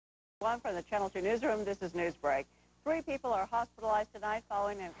One from the Channel 2 newsroom, this is Newsbreak. 3 people are hospitalized tonight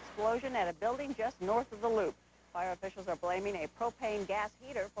following an explosion at a building just north of the Loop. Fire officials are blaming a propane gas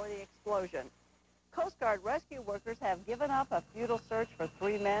heater for the explosion. Coast Guard rescue workers have given up a futile search for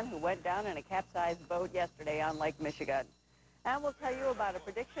 3 men who went down in a capsized boat yesterday on Lake Michigan. And we'll tell you about a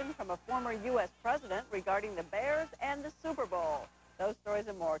prediction from a former U.S. president regarding the Bears and the Super Bowl. Those stories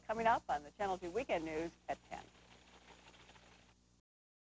and more coming up on the Channel 2 Weekend News at 10.